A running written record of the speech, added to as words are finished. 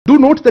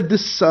note that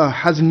this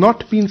has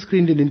not been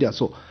screened in India.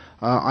 So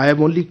I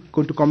am only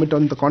going to comment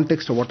on the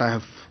context of what I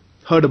have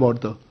heard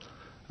about the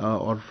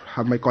or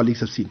have my colleagues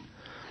have seen.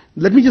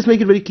 Let me just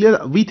make it very clear.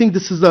 We think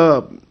this is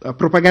a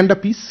propaganda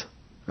piece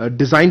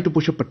designed to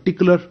push a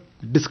particular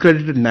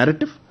discredited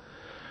narrative.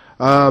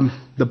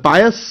 The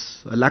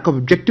bias, a lack of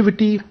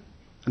objectivity,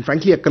 and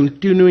frankly a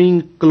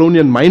continuing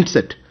colonial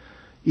mindset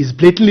is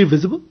blatantly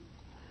visible.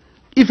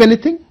 If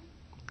anything,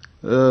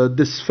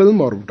 this film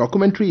or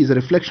documentary is a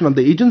reflection on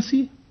the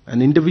agency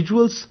and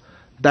individuals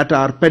that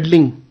are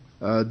peddling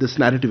this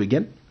narrative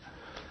again.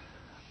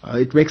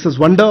 It makes us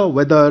wonder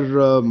whether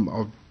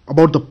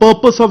about the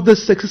purpose of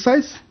this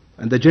exercise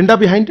and the agenda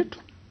behind it.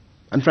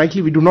 And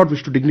frankly, we do not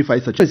wish to dignify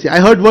such.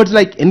 I heard words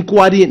like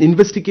inquiry and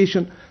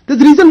investigation.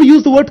 There's a reason we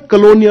use the word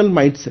colonial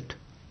mindset.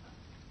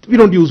 We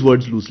don't use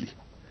words loosely.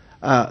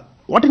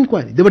 What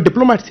inquiry? There were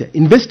diplomats here.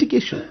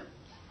 Investigation.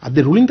 Are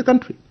they ruling the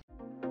country?